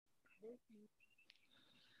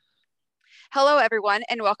Hello, everyone,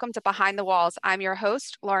 and welcome to Behind the Walls. I'm your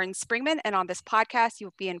host, Lauren Springman, and on this podcast,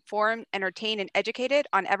 you'll be informed, entertained, and educated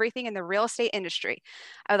on everything in the real estate industry.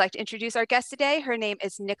 I would like to introduce our guest today. Her name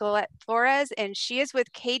is Nicolette Flores, and she is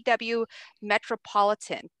with KW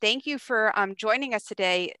Metropolitan. Thank you for joining us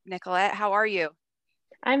today, Nicolette. How are you?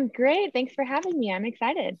 I'm great. Thanks for having me. I'm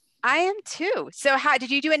excited. I am too. So, how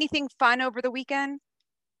did you do anything fun over the weekend?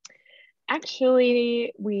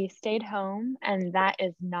 Actually, we stayed home, and that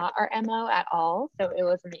is not our MO at all. So it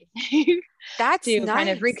was amazing That's to kind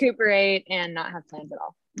of nice. recuperate and not have plans at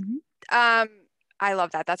all. I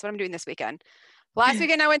love that. That's what I'm doing this weekend. Last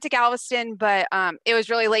weekend I went to Galveston, but it was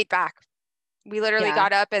really laid back. We literally Yeah,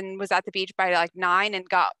 got up and was at the beach by like 9 and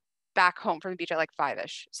got back home from the beach at like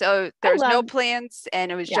 5-ish. So I there's no love, plans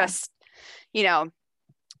and it was yeah, just, you know,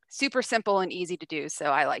 super simple and easy to do. So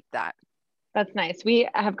I like that. that's nice. We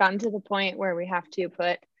have gotten to the point where we have to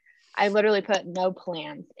I literally put no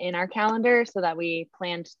plans in our calendar so that we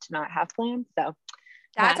planned to not have plans. So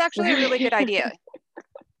That's that's actually a where, really good idea.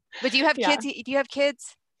 But do you have yeah, kids? Do you have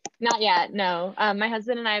kids? not yet. No. My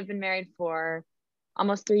husband and I have been married for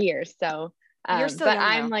almost 3 years. So, You're still but young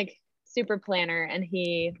I'm though. like super planner and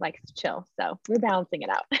he likes to chill. So we're balancing it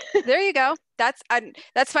out. There you go. That's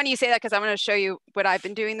funny you say that because I'm going to show you what I've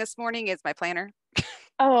been doing this morning is my planner.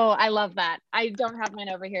 Oh, I love that. I don't have mine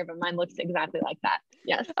over here, but mine looks exactly like that.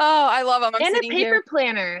 Yes. Oh, I love them. I'm And a sitting here. paper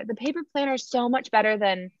planner. The paper planner is so much better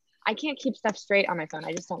than I can't keep stuff straight on my phone.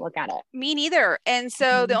 I just don't look at it. Me neither. And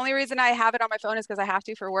so the Hmm. only reason I have it on my phone is because I have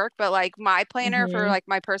to for work. But like my planner for Hmm. like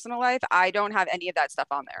my personal life, I don't have any of that stuff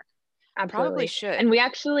on there. Probably Absolutely. And should. we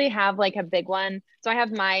actually have like a big one. So I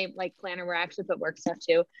have my like planner where I actually put work stuff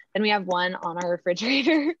too. Then we have one on our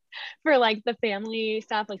refrigerator for like the family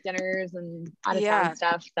stuff, like dinners and out of town Yeah.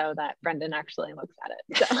 stuff, so that Brendan actually looks at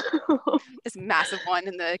it. So This massive one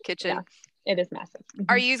in the yeah, kitchen. it is massive.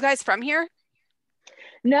 Are Mhm. you guys from here?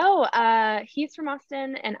 No, he's from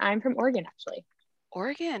Austin and I'm from Oregon actually.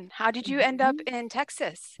 Oregon. How did you end up Mhm. in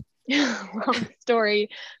Texas? Long story,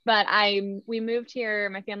 but we moved here.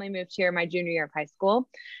 My family moved here my junior year of high school.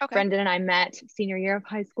 Okay. Brendan and I met senior year of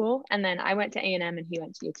high school, and then I went to A&M and he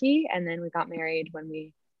went to UT, and then we got married when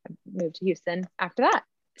we moved to Houston after that.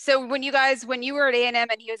 So when you were at A&M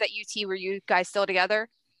and he was at UT, were you guys still together?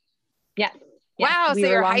 Yes, yes, Wow. we So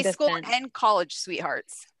were you're long high school distance. and college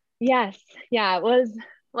sweethearts. Yes, yeah, it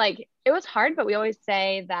was hard, but we always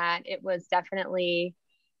say that it was definitely.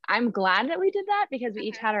 I'm glad that we did that because we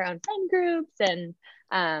each Mhm. had our own friend groups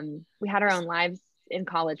and we had our own lives in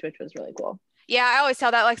college, which was really cool. Yeah, I always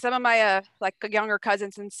tell that like some of my like younger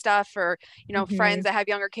cousins and stuff or friends Hmm. that have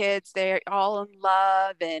younger kids, they're all in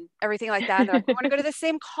love and everything like that. And they're like, we want to go to the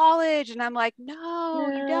same college. And I'm like, no,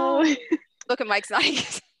 you No. don't. Look at Mike's nodding.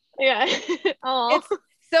 Yeah. Oh. It's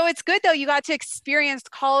so it's good though. You got to experience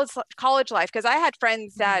college life because I had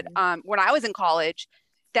friends that when I was in college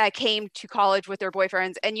that came to college with their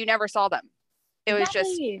boyfriends and you never saw them. It was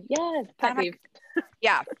just Exactly. Yes. Pet kind of peeve.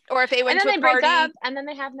 yeah. Or if they And went then to a they break up party, and then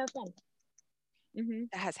they have no fun. Hmm.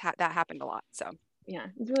 that happened a lot. So Yeah.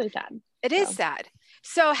 It's really sad. it is So. sad.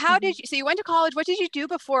 So Mhm. so you went to college. What did you do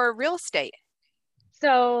before real estate?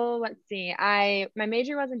 So let's see. My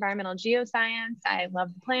major was environmental geoscience. I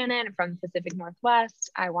love the planet. I'm from the Pacific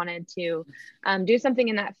Northwest. I wanted to do something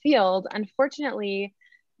in that field. Unfortunately,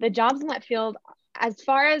 the jobs in that field, as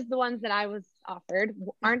far as the ones that I was offered,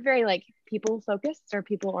 aren't very like people focused or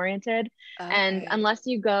people oriented. And Okay. unless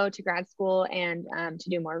you go to grad school and to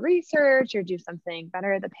do more research or do something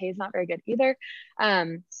better, the pay is not very good either.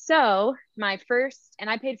 So and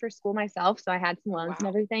I paid for school myself, so I had some loans and Wow.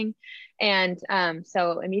 everything. And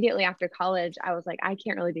so immediately after college, I was like, I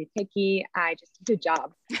can't really be picky. I just need a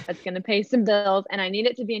job that's going to pay some bills. And I need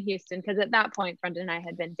it to be in Houston because at that point, Brendan and I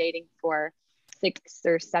had been dating for 6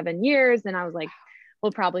 or 7 years. And I was like,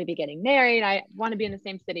 we'll probably be getting married. I want to be in the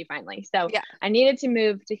same city finally. So Yeah. I needed to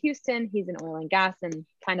move to Houston. He's in oil and gas and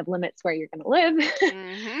kind of limits where you're going to live.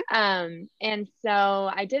 Hmm. And so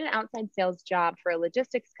I did an outside sales job for a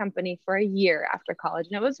logistics company for a year after college.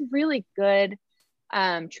 And it was really good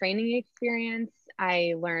training experience.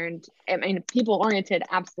 I learned, I mean, people oriented,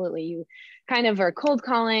 absolutely. You kind of are cold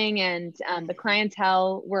calling, and the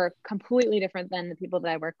clientele were completely different than the people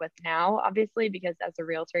that I work with now, obviously, because as a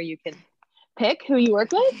realtor, you can pick who you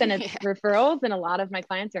work with and it's Yeah. referrals. And a lot of my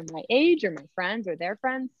clients are my age or my friends or their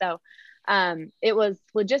friends. So it was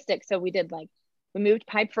logistics. So we moved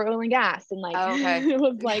pipe for oil and gas and like Oh, okay. it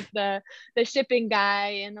was like the shipping guy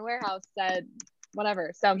in the warehouse said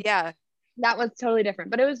whatever. So Yeah. that was totally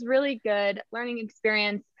different, but it was really good learning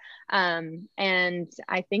experience. And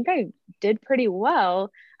I think I did pretty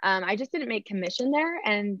well. I just didn't make commission there.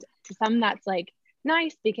 And to some, that's like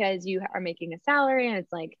nice because you are making a salary and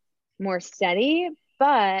it's like more steady.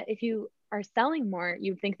 But if you are selling more,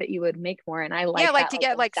 you'd think that you would make more. And I Yeah, like like that to like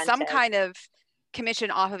get like some incentive. kind of commission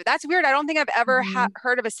off of it. That's weird. I don't think I've ever Mhm.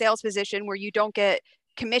 heard of a sales position where you don't get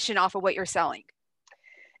commission off of what you're selling.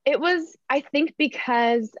 It was, I think, It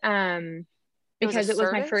was a because it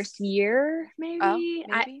was my first service. year, Oh, maybe.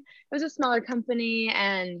 maybe. It was a smaller company,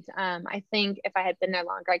 and I think if I had been there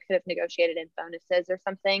longer, I could have negotiated in bonuses or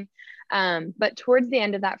something. But towards the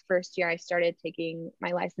end of that first year, I started taking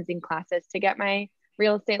my licensing classes to get my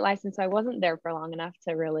real estate license. So I wasn't there for long enough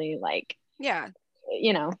to really like, Yeah.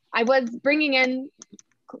 I was bringing in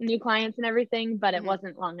new clients and everything, but it Hmm.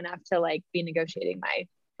 wasn't long enough to like be negotiating my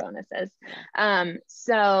bonuses. Yeah.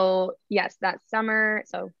 So yes, that summer,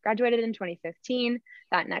 so graduated in 2015.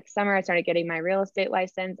 That next summer, I started getting my real estate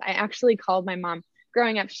license. I actually called my mom.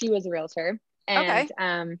 Growing up, she was a realtor. And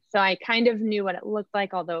Okay. so I kind of knew what it looked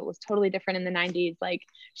like, although it was totally different in the 90s. Like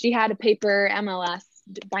she had a paper MLS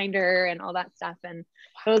binder and all that stuff. And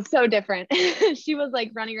it was so different. She was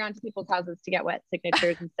like running around to people's houses to get wet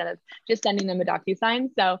signatures instead of just sending them a DocuSign.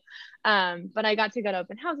 So, but I got to go to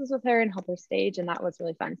open houses with her and help her stage, and that was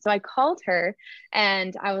really fun. So I called her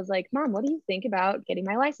and I was like, Mom, what do you think about getting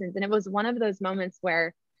my license? And it was one of those moments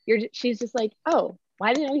where she's just like, oh,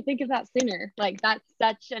 why didn't we think of that sooner? Like that's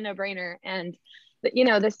such a no-brainer. And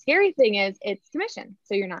the scary thing is it's commission.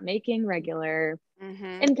 So you're not making regular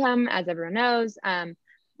Hmm. income, as everyone knows.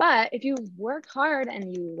 But if you work hard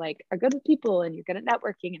and you like are good with people and you're good at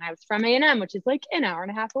networking, and I was from A&M, which is like an hour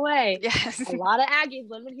and a half away. Yes. A lot of Aggies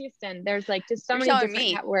live in Houston. There's like just so You're many telling different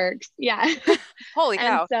me. networks. Yeah. Holy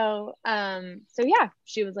And cow. so yeah,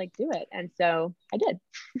 she was like, do it. And so I did.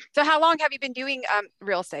 So how long have you been doing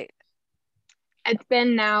real estate? It's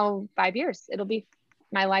been now 5 years. It'll be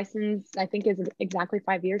my license, I think, is exactly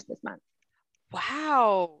 5 years this month.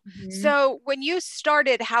 Wow. Mhm. So when you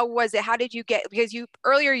started, how was it? How did you get, because you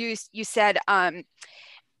earlier you said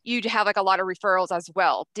you'd have like a lot of referrals as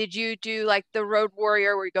well. Did you do like the road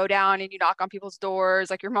warrior where you go down and you knock on people's doors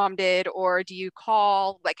like your mom did, or do you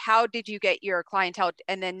call? Like how did you get your clientele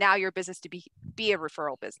and then now your business to be a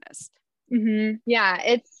referral business? Yeah,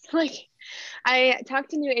 it's like I talk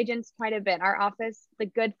to new agents quite a bit. Our office, the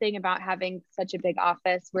good thing about having such a big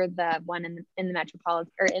office, we're the one in the metropolitan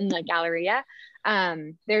or in the Galleria.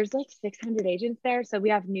 There's like 600 agents there, so we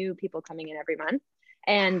have new people coming in every month,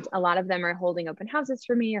 and a lot of them are holding open houses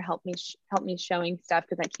for me or help me showing stuff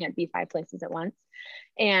because I can't be 5 places at once.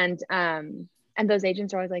 And those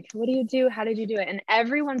agents are always like, "What do you do? How did you do it?" And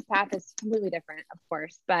everyone's path is completely different, of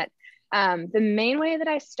course, but the main way that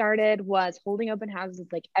I started was holding open houses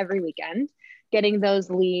like every weekend, getting those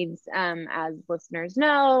leads. As listeners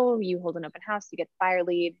know, you hold an open house, you get the buyer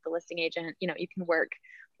lead, the listing agent, you can work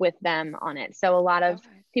with them on it. So a lot of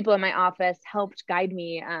Okay. people in my office helped guide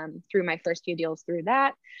me through my first few deals through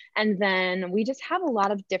that. And then we just have a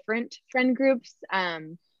lot of different friend groups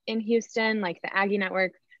in Houston, like the Aggie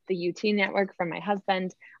Network, the UT network from my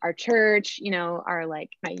husband, our church, our like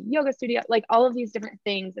my yoga studio, like all of these different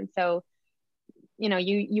things. And so,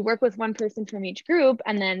 you work with one person from each group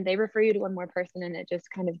and then they refer you to one more person and it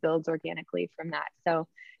just kind of builds organically from that. So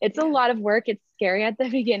it's a Yeah. lot of work. It's scary at the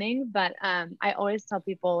beginning, but I always tell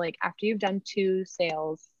people like after you've done 2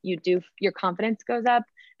 sales, your confidence goes up.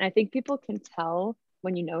 And I think people can tell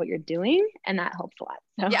when you know what you're doing, and that helps a lot.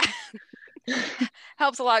 Yeah. So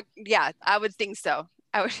Helps a lot. Yeah, I would think so.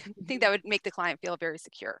 I would think that would make the client feel very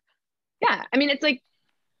secure. yeah, I mean, it's like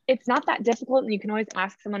it's not that difficult and you can always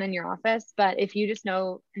ask someone in your office, but if you just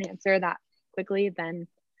know an answer that quickly, then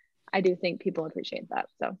I do think people appreciate that.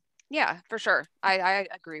 So Yeah, for sure. I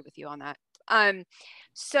agree with you on that. Um,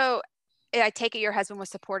 so I take it your husband was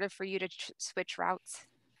supportive for you to switch routes.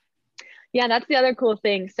 yeah, that's the other cool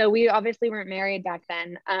thing. So we obviously weren't married back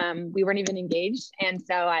then. We weren't even engaged. And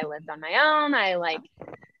so I lived on my own. I like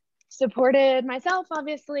supported myself,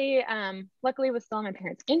 obviously. Luckily was still on my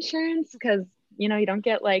parents' insurance because, you don't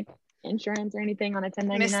get like insurance or anything on a Miss those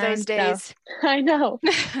 1099. So days. I know.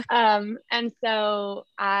 And so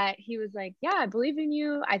he was like, yeah, I believe in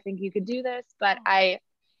you. I think you could do this. But I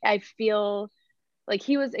feel like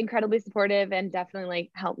he was incredibly supportive and definitely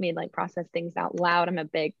like helped me like process things out loud. I'm a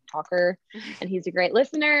big talker and he's a great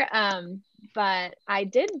listener. But I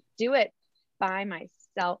did do it by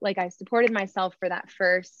myself. Like I supported myself for that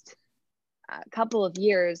first couple of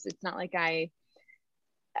years. It's not like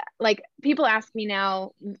like people ask me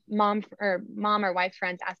now, mom or wife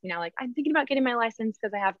friends ask me now, like, I'm thinking about getting my license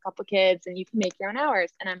because I have a couple kids and you can make your own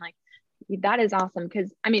hours. And I'm like, that is awesome.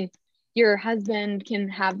 Cause I mean, your husband can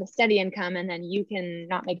have the steady income and then you can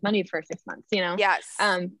not make money for 6 months, Yes.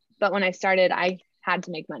 But when I started, I had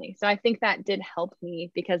to make money. So I think that did help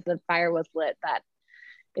me because the fire was lit that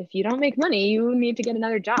if you don't make money, you need to get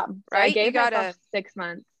another job. So I Right? You gave myself gotta 6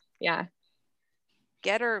 months. Yeah.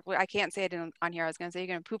 get her. I can't say it on here. I was gonna say you're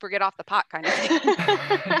gonna poop or get off the pot kind of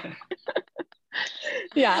thing.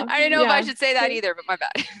 Yeah. I didn't know if I Yeah. should say that either, but my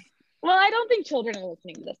bad. Well, I don't think children are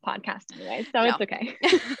listening to this podcast anyway, so No. it's okay.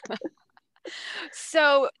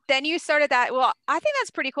 So then you started that. Well, I think that's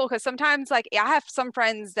pretty cool because sometimes, like, I have some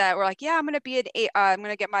friends that were like, "Yeah, I'm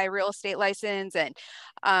gonna get my real estate license, and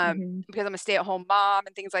Mhm. because I'm a stay-at-home mom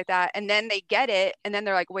and things like that." And then they get it, and then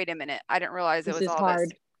they're like, "Wait a minute, I didn't realize it This was is all this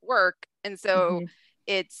hard. work." And so Mhm.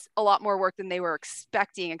 it's a lot more work than they were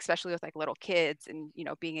expecting, especially with like little kids and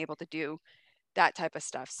being able to do that type of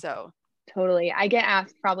stuff. So Totally. I get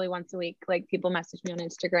asked probably once a week, like people message me on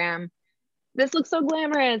Instagram, this looks so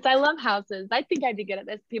glamorous. I love houses. I think I'd be good at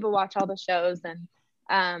this. People watch all the shows and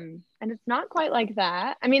it's not quite like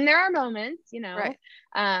that. I mean, there are moments, right,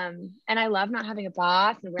 and I love not having a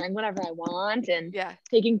boss and wearing whatever I want and yeah,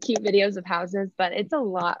 taking cute videos of houses, but it's a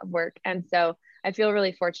lot of work. And so I feel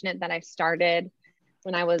really fortunate that I started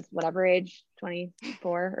when I was whatever age,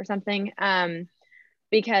 24 or something.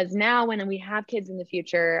 Because now when we have kids in the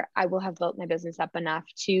future, I will have built my business up enough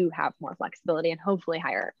to have more flexibility and hopefully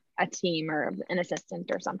hire a team or an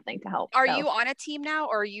assistant or something to help. are So you on a team now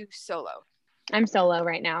or are you solo? I'm solo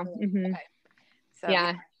right now. Hmm. Okay, so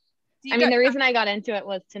yeah, Yeah. you I mean, got the reason I got into it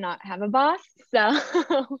was to not have a boss.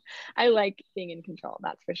 So I like being in control.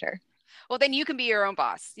 That's for sure. well, then you can be your own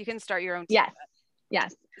boss. You can start your own team. Yes.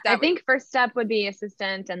 Yes. Is I that what think first step would be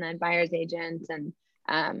assistant and then buyer's agent. And,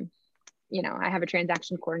 um, I have a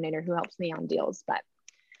transaction coordinator who helps me on deals, but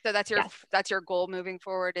so that's your yes. goal moving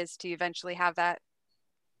forward, is to eventually have that?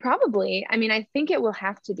 Probably. I mean, I think it will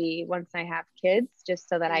have to be once I have kids, just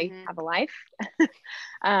so that I Hmm. have a life.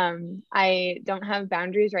 I don't have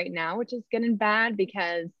boundaries right now, which is good and bad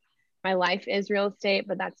because my life is real estate,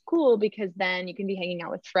 but that's cool because then you can be hanging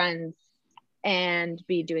out with friends and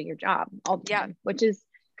be doing your job all the Yeah. time, which is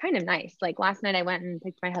kind of nice. Like last night, I went and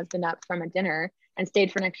picked my husband up from a dinner and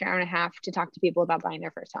stayed for an extra hour and a half to talk to people about buying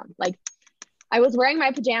their first home. Like I was wearing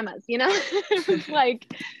my pajamas, it was like,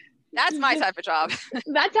 That's my just type of job.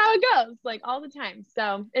 that's how it goes, like all the time.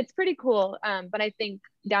 So it's pretty cool. But I think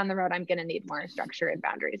down the road, I'm going to need more structure and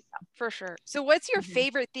boundaries. So. For sure. So what's your Mhm.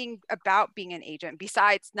 favorite thing about being an agent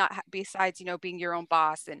besides not besides, being your own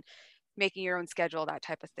boss and making your own schedule, that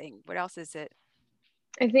type of thing? What else is it?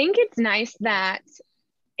 I think it's nice that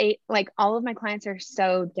like all of my clients are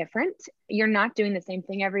so different. You're not doing the same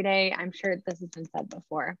thing every day. I'm sure this has been said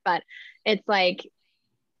before, but it's like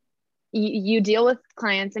you deal with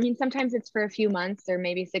clients. I mean, sometimes it's for a few months or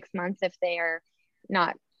maybe 6 months if they are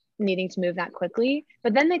not needing to move that quickly,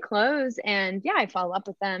 but then they close and yeah, I follow up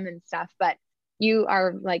with them and stuff. But you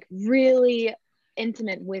are like really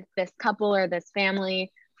intimate with this couple or this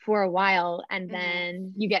family for a while, and Hmm.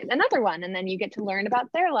 then you get another one, and then you get to learn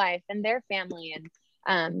about their life and their family and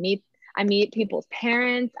I meet people's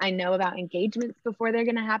parents. I know about engagements before they're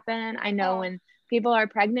going to happen. I know Oh, when people are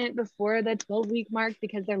pregnant before the 12-week mark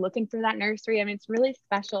because they're looking for that nursery. I mean, it's really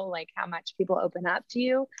special, like how much people open up to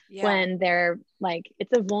you yeah. when they're like,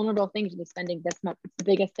 it's a vulnerable thing to be spending this much. It's the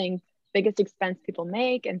biggest thing, biggest expense people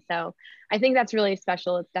make. And so I think that's really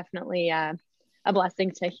special. It's definitely a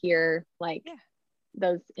blessing to hear like Yeah.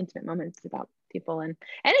 those intimate moments about people. And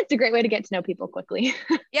it's a great way to get to know people quickly.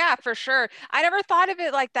 Yeah, for sure. I never thought of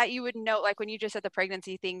it like that. You would know, like when you just said the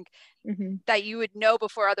pregnancy thing, Hmm. that you would know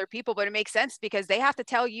before other people, but it makes sense because they have to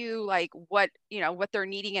tell you like what they're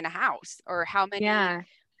needing in a house or how many Yeah. Or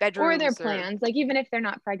their bedrooms or plans. Like even if they're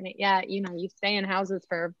not pregnant yet, you stay in houses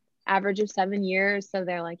for average of 7 years. So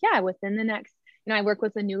they're like, yeah, within the next, I work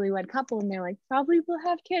with a newlywed couple and they're like, probably we'll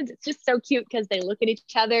have kids. It's just so cute because they look at each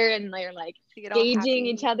other and they're like to get all gauging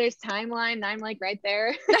each happy. other's timeline. And I'm like right there.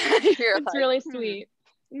 You're It's like, really hmm. sweet.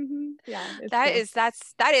 Yeah, it's That cool. is that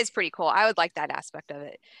is pretty cool. I would like that aspect of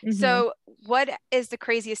it. Hmm. So, what is the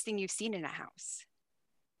craziest thing you've seen in a house?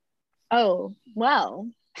 Oh, well,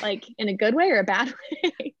 like in a good way or a bad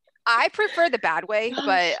way? I prefer the bad way,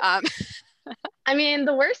 but Gosh. I mean,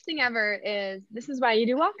 the worst thing ever is this is why you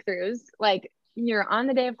do walkthroughs. Like you're on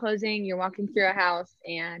the day of closing, you're walking through a house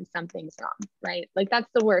and something's wrong, right? Like that's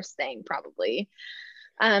the worst thing probably.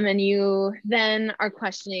 And you then are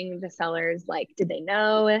questioning the sellers, like, did they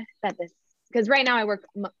know that this? Because right now I work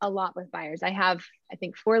a lot with buyers. I have, I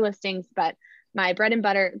think, 4 listings, but my bread and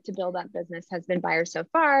butter to build that business has been buyers so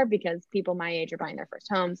far because people my age are buying their first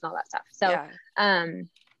homes and all that stuff. So yeah.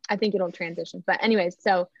 I think it'll transition. But anyways,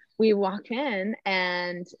 so we walk in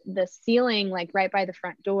and the ceiling, like right by the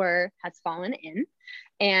front door, has fallen in,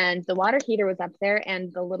 and the water heater was up there,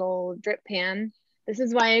 and the little drip pan. This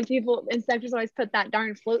is why inspectors always put that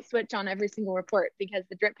darn float switch on every single report, because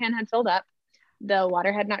the drip pan had filled up, the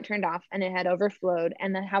water had not turned off, and it had overflowed,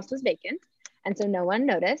 and the house was vacant. And so no one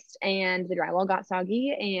noticed, and the drywall got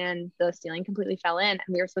soggy, and the ceiling completely fell in, and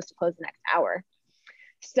we were supposed to close the next hour.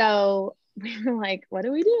 So we were like, what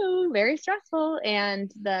do we do? Very stressful.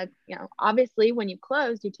 And obviously when you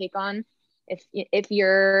close, you take on, if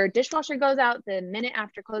your dishwasher goes out the minute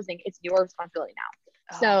after closing, it's your responsibility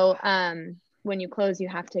now. So when you close, you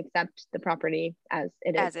have to accept the property as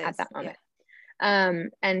it is at that moment. Yeah.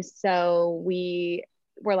 And so we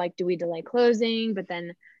were like, do we delay closing? But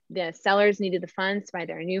then the sellers needed the funds to buy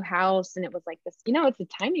their new house. And it was like this, it's a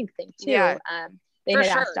timing thing too. Yeah, they had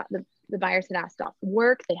asked, the buyers had asked off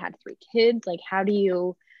work. They had 3 kids. Like, how do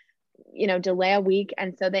you, delay a week?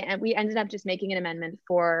 And so we ended up just making an amendment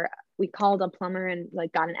we called a plumber and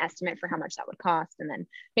like got an estimate for how much that would cost, and then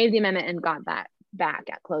made the amendment and got that back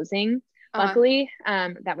at closing. Luckily,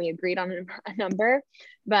 that we agreed on a number.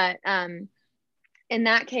 But in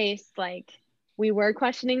that case, like, we were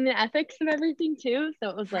questioning the ethics of everything too. So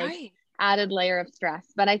it was like added layer of stress.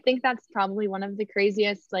 But I think that's probably one of the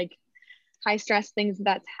craziest, like, high stress things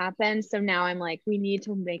that's happened. So now I'm like, we need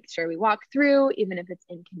to make sure we walk through, even if it's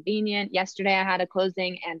inconvenient. Yesterday I had a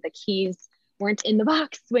closing and the keys weren't in the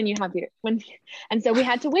box and so we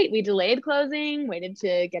had to wait. We delayed closing, waited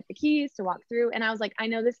to get the keys to walk through. And I was like, I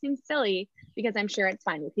know this seems silly because I'm sure it's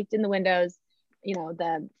fine. We peeked in the windows,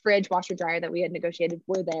 the fridge, washer, dryer that we had negotiated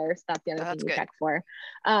were there. So that's the other thing we checked for.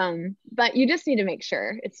 But you just need to make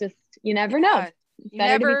sure. It's just, you never know. It's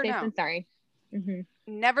better to be safe than sorry. Mm-hmm.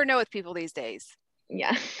 Never know with people these days.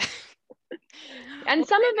 Yeah. And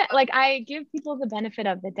some of it, like, I give people the benefit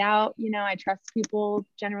of the doubt. I trust people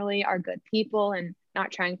generally are good people and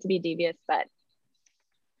not trying to be devious, but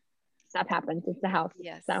stuff happens. It's the house.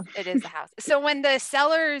 Yes, so it is the house. So when the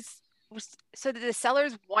sellers, did the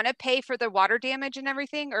sellers want to pay for the water damage and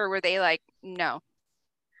everything, or were they like, no?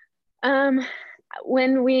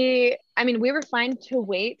 We were fine to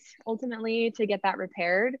wait ultimately to get that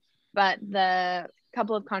repaired, but the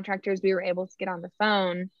couple of contractors we were able to get on the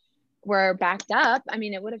phone were backed up.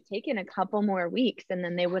 It would have taken a couple more weeks, and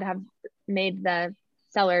then they would have made the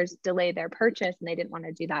sellers delay their purchase, and they didn't want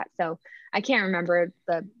to do that. So I can't remember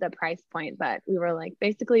the price point, but we were like,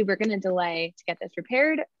 basically, we're going to delay to get this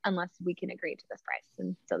repaired unless we can agree to this price.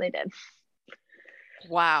 And so they did.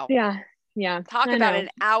 Wow. Yeah. Talk about an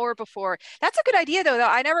hour before. That's a good idea though.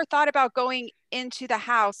 I never thought about going into the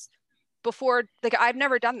house before. Like, I've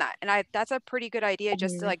never done that. And that's a pretty good idea,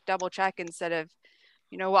 just to like double check instead of,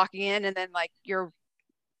 walking in and then like your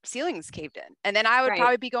ceilings caved in. And then I would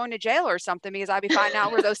probably be going to jail or something, because I'd be finding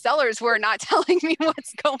out where those sellers were not telling me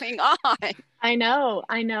what's going on. I know.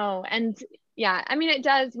 And yeah, it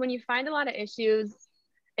does. When you find a lot of issues,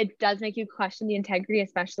 it does make you question the integrity,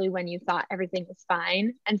 especially when you thought everything was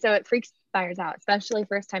fine. And so it freaks buyers out, especially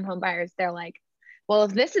first-time home buyers. They're like, well,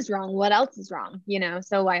 if this is wrong, what else is wrong?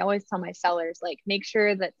 So I always tell my sellers, like, make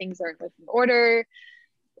sure that things are in order,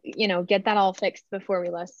 get that all fixed before we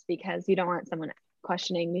list, because you don't want someone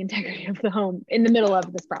questioning the integrity of the home in the middle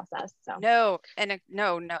of this process. So no,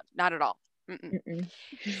 not at all.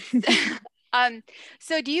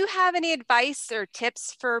 So do you have any advice or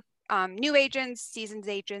tips for new agents, seasoned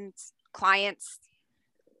agents, clients?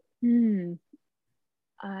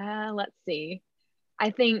 Let's see. I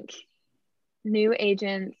think new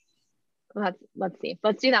agents, let's see.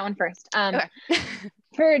 Let's do that one first. Okay.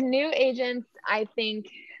 For new agents, I think,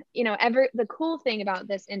 the cool thing about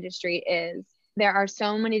this industry is there are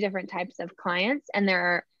so many different types of clients, and there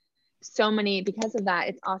are so many, because of that,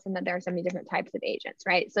 it's awesome that there are so many different types of agents,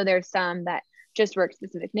 right? So there's some that just work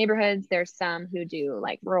specific neighborhoods. There's some who do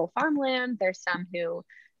like rural farmland. There's some who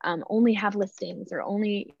only have listings or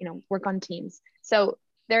only, work on teams. So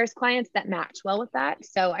there's clients that match well with that.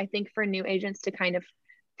 So I think for new agents to kind of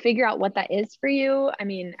figure out what that is for you.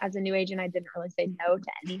 As a new agent, I didn't really say no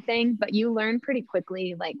to anything, but you learn pretty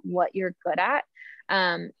quickly like what you're good at.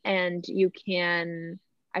 And you can,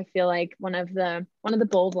 I feel like one of the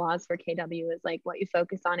bold laws for KW is like what you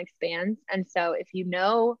focus on expands. And so if you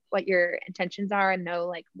know what your intentions are and know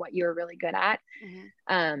like what you're really good at,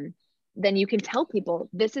 then you can tell people,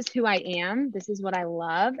 this is who I am, this is what I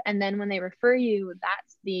love. And then when they refer you,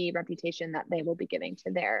 that's the reputation that they will be giving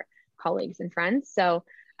to their colleagues and friends. So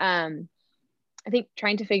I think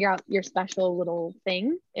trying to figure out your special little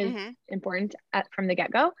thing is Mm-hmm. important from the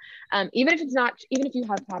get-go. Even if it's not, even if you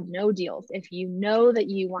have had no deals, if you know that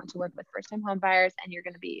you want to work with first-time home buyers and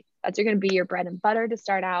that's going to be your bread and butter to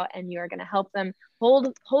start out, and you're going to help them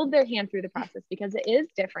hold their hand through the process, because it is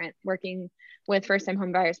different working with first-time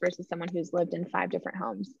home buyers versus someone who's lived in 5 different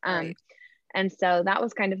homes. Right. And so that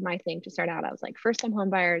was kind of my thing to start out. I was like, first-time home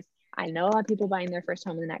buyers, I know a lot of people buying their first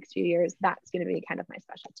home in the next few years. That's going to be kind of my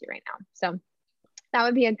specialty right now. So that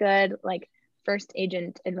would be a good like first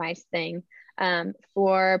agent advice thing.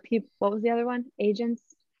 For people, what was the other one? Agents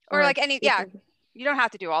Or or like any, yeah, people? you don't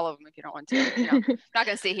have to do all of them if you don't want to. I'm not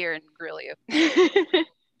going to sit here and grill you.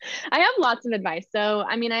 I have lots of advice. So,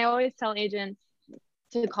 I mean, I always tell agents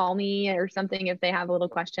to call me or something if they have a little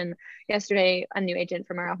question. Yesterday, a new agent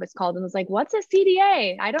from our office called and was like, "What's a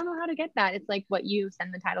CDA? I don't know how to get that." It's like what you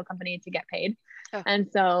send the title company to get paid. Oh.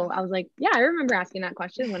 And so I was like, yeah, I remember asking that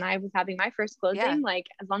question when I was having my first closing. Yeah. Like,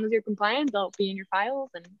 as long as you're compliant, they'll be in your files,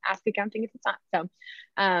 and ask accounting if it's not.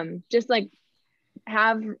 So just like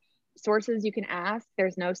have sources you can ask.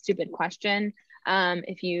 There's no stupid question.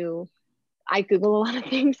 I Google a lot of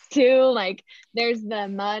things too. Like there's the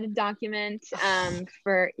MUD document and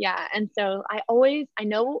so I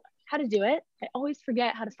know how to do it. I always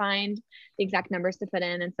forget how to find the exact numbers to put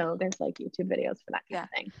in. And so there's like YouTube videos for that kind of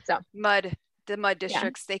thing. So the mud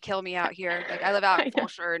districts, they kill me out here. Like I live out in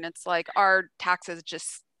Fulshire, and it's like our taxes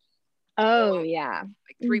just yeah.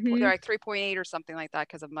 Like they're like 3.8 or something like that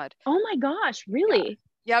because of mud. Oh my gosh, really?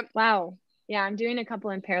 Yeah. Yep. Wow. Yeah, I'm doing a couple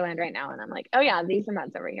in Pearland right now, and I'm like, oh yeah, these are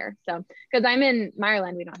muds over here. So, because I'm in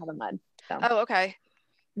Meyerland, we don't have a mud. So. Oh, okay.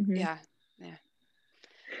 Mm-hmm. Yeah.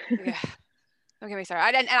 Don't get me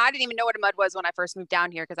started. I didn't even know what a mud was when I first moved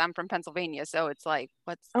down here because I'm from Pennsylvania. So it's like,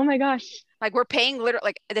 Oh my gosh. Like we're paying literally,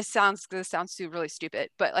 like this sounds really stupid,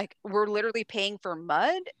 but like we're literally paying for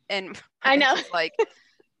mud, and I know. like,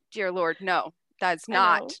 dear Lord, no, that's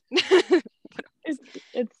not.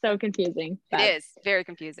 It's so confusing. It is very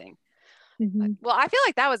confusing. Mm-hmm. Well, I feel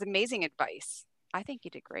like that was amazing advice. I think you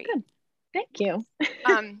did great. Good. Thank you.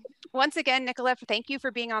 Once again, Nicolette, thank you for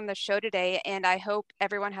being on the show today, and I hope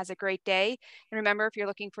everyone has a great day. And remember, if you're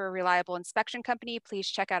looking for a reliable inspection company, please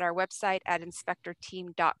check out our website at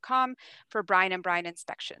inspectorteam.com for Bryan and Bryan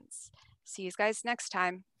Inspections. See you guys next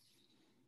time.